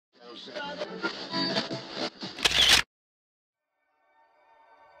Because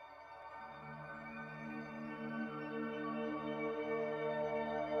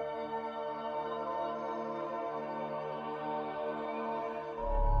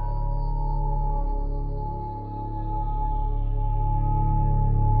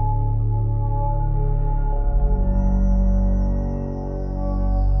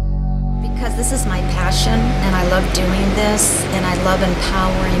this is my passion, and I love doing this, and I love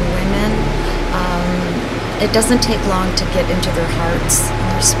empowering women. It doesn't take long to get into their hearts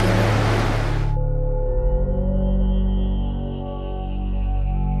and their spirit.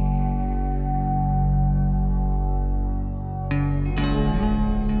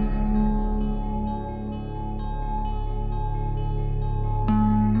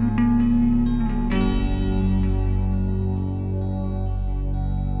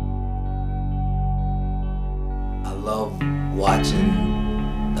 I love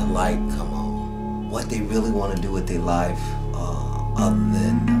watching the light come on, what they really want to do with their life other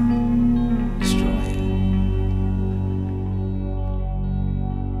than destroy it.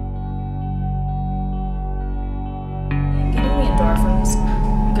 Getting the endorphins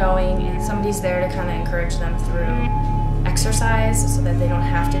going, and somebody's there to kind of encourage them through exercise so that they don't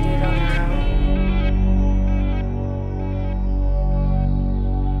have to do it on their own.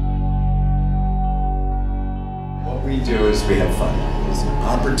 What we do is we have fun. It's an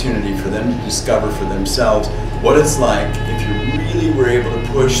opportunity for them to discover for themselves what it's like if you really were able to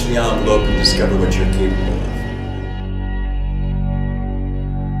push the envelope and discover what you're capable of.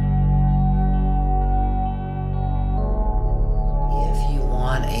 If you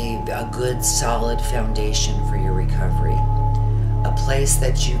want a good, solid foundation for your recovery, a place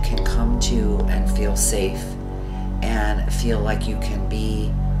that you can come to and feel safe and feel like you can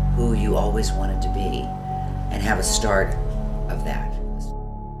be who you always wanted to be, and have a start of that.